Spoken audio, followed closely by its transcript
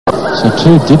So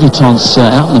two debutants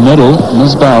out in the middle.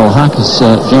 Misbah-ul-Haq has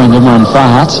joined Imran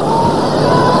Farhat.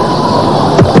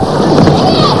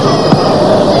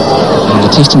 And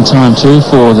a testing time too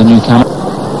for the newcomer.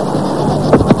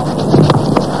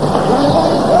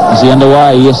 Is he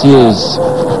underway? Yes, he is.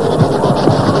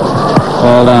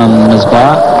 Well done,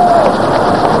 Misbah.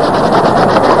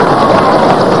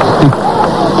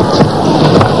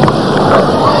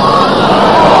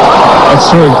 That's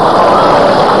through.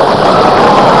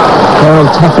 Carol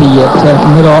Tuffy at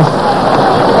mid-off.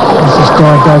 He's just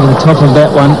dived over the top of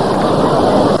that one.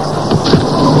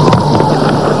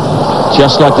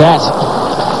 Just like that.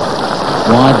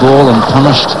 Wide ball and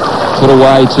punished. Put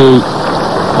away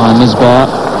by Misbah.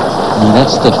 And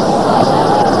that's the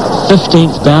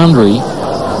 15th boundary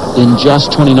in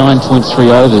just 29.3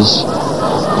 overs,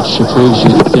 which proves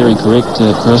your theory correct,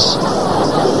 Chris.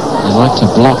 They like to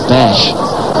block bash.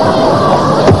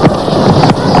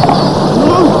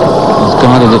 He's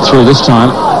guided it through this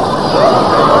time.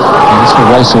 And this will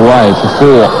race away for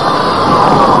 4.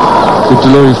 Good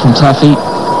delivery from Tuffy.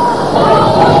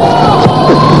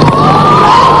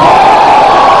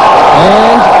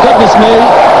 And goodness me,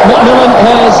 McMillan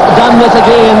has done that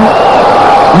again.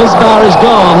 Misbah is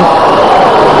gone.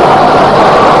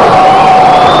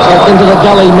 So into the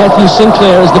gully, Matthew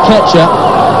Sinclair is the catcher.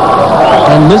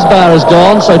 And Misbah is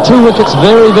gone, so 2 wickets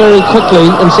very, very quickly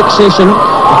in succession.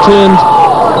 Turned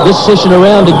this session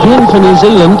around again for New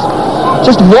Zealand.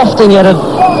 Just wafting at it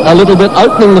a little bit,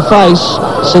 opening the face.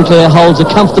 Sinclair holds a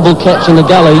comfortable catch in the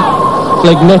gully.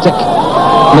 Phlegmatic.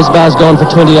 Misbah's gone for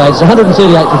 28. It's 138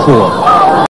 for 4.